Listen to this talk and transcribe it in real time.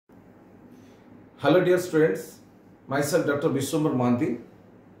Hello dear students, myself Dr. Vishwambar Manti,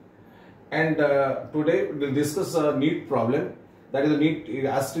 and today we will discuss a NEET problem, that is the NEET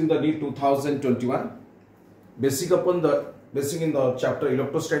asked in the NEET 2021, basing in the chapter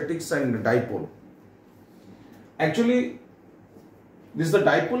electrostatics and dipole. Actually, the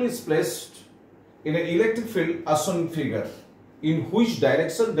dipole is placed in an electric field as shown in figure. In which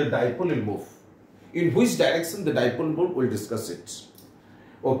direction the dipole will move? In which direction the dipole will move, we will discuss it.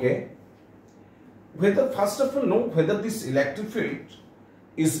 Okay. First of all, know whether this electric field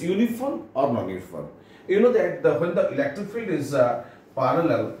is uniform or non-uniform. You know that when the electric field is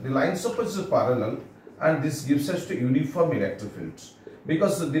parallel, the lines of is parallel, and this gives us to uniform electric fields,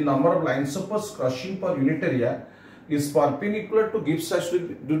 because the number of lines of crossing per unit area is perpendicular to gives us to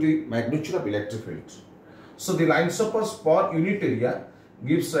the magnitude of electric field. So the lines of per unit area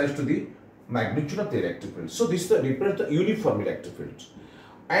gives rise to the magnitude of the electric field. So this represents the uniform electric field,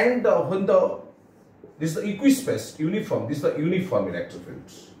 and when this is the equispaced uniform, this is the uniform electric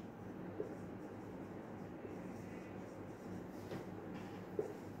field.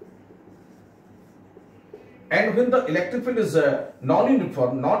 And when the electric field is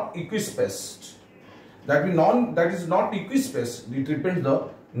non-uniform, not equispaced, that is not equispaced, it represents the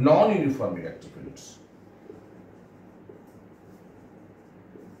non-uniform electric fields.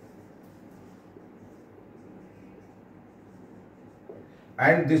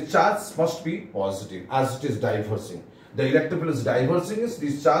 And this charge must be positive as it is diverging. The electric field is diverging,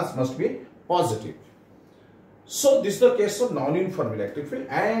 this charge must be positive. So this is the case of non-uniform electric field,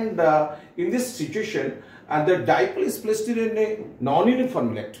 and in this situation the dipole is placed in a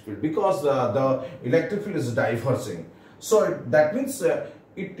non-uniform electric field because the electric field is diverging. So that means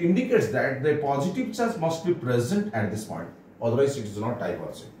it indicates that the positive charge must be present at this point, otherwise it is not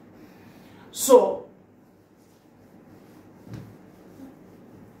diverging. So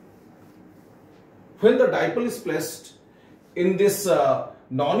when the dipole is placed in this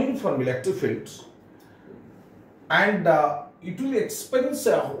non-uniform electric field, and it will experience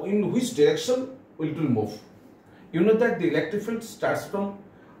in which direction it will move. You know that the electric field starts from,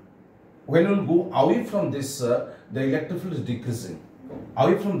 when you will go away from this, the electric field is decreasing.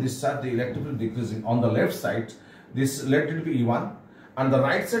 Away from this side, the electric field is decreasing. On the left side, this let it be E1, and the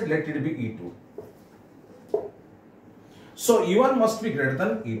right side let it be E2. So E1 must be greater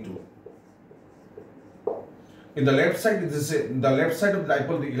than E2. In the left side, the left side of the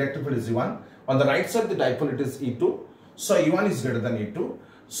dipole, the electric field is E1. On the right side of the dipole, it is E2. So E1 is greater than E2.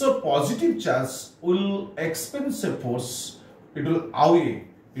 So positive charge will experience a force. It will away.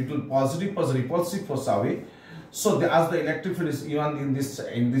 It will positive plus repulsive force away. So as the electric field is E1 in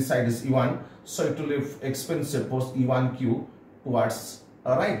this side is E1. So it will experience a force E1Q towards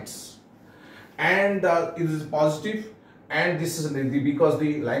right. And it is positive. And this is because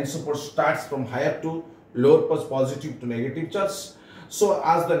the line support starts from higher to lower plus positive to negative charge. So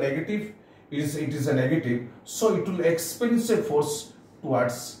as the negative it is a negative, so it will experience a force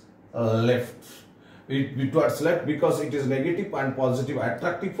towards left. Towards left, because it is negative and positive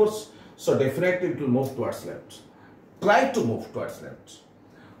attractive force. So definitely it will move towards left. Try to move towards left.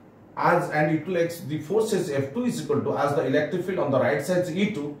 And it will the force is F2 is equal to, as the electric field on the right side is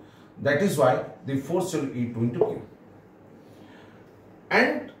E2. That is why the force will E2 into Q.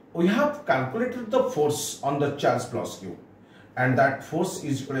 And we have calculated the force on the charge plus Q, and that force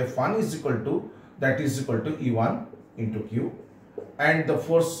is equal to F1 is equal to, that is equal to E1 into Q, and the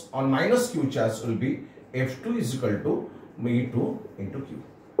force on minus Q charge will be F2 is equal to E2 into Q.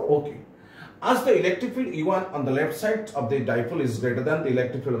 Okay. As the electric field E1 on the left side of the dipole is greater than the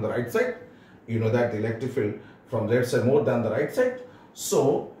electric field on the right side, you know that the electric field from the left side more than the right side.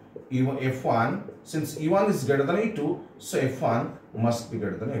 So F1, since E1 is greater than E2, so F1 must be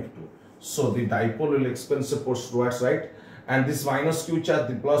greater than F2. So the dipole will experience a force towards right, and this minus Q charge,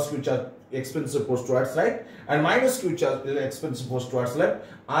 the plus Q charge experience a force towards right, and minus Q charge will experience a force towards left.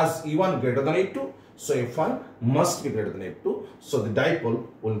 As E1 greater than E2, so F1 must be greater than F2. So the dipole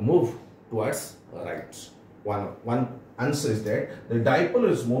will move towards right. One answer is that the dipole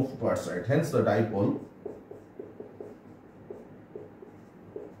is moved towards right. Hence the dipole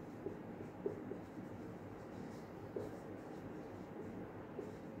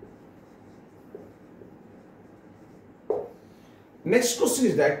next question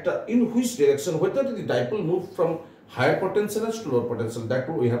is that in which direction, whether the dipole move from higher potential to lower potential, that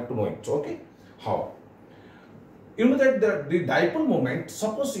we have to know it. Okay, how? You know that the dipole moment,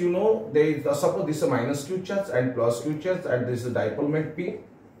 suppose you know there is suppose this is a minus Q charge and plus Q charge, and this is the dipole moment P,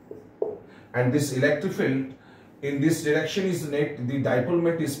 and this electric field in this direction is net, the dipole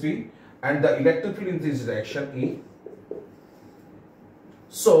moment is P, and the electric field in this direction E.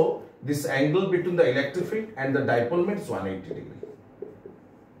 So this angle between the electric field and the dipole means 180 degree.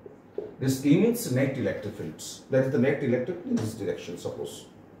 This E means net electric fields. That is the net electric field in this direction, suppose.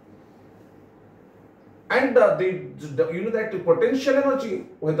 And you know that the potential energy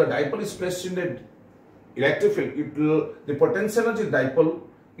when the dipole is placed in the electric field, the potential energy dipole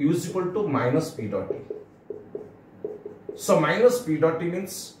is equal to minus P dot T. So minus P dot T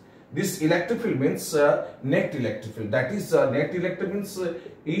means this electric field means net electric field. That is net electric means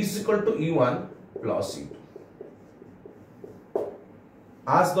E is equal to E1 plus E2.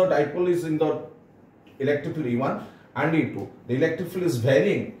 As the dipole is in the electric field E1 and E2, the electric field is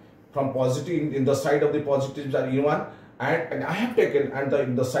varying from positive in the side of the positive charge E1 and I have taken and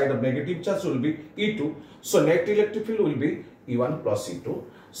in the side of negative charge will be E2. So net electric field will be E1 plus E2.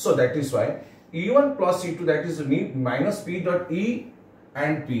 So that is why E1 plus E2, that is minus P dot E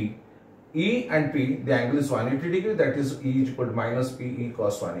and P. E and P, the angle is 180 degree, that is E is equal to minus P E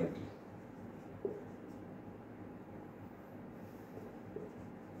cos 180.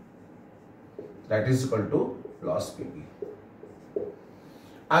 That is equal to plus PE.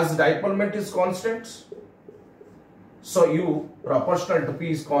 As dipole moment is constant, so U proportional to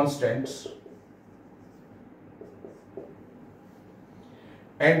P is constant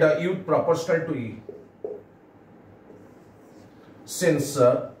and U proportional to E. Since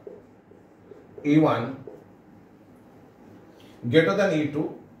E1 greater than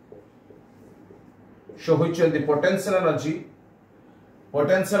E2, so which is the potential energy on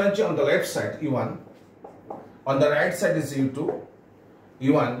the left side E1, on the right side is E2,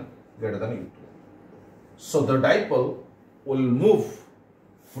 E1 greater than E2. So the dipole will move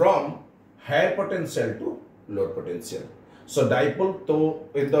from higher potential to lower potential. So dipole,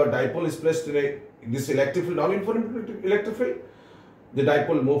 if the dipole is placed in this electric field, non-uniform electric field, the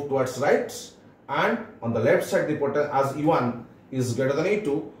dipole move towards right, and on the left side the as E1 is greater than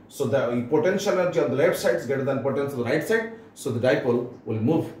E2, so the potential energy on the left side is greater than potential on the right side, so the dipole will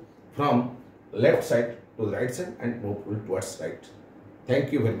move from left side to the right side and move towards right.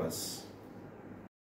 Thank you very much.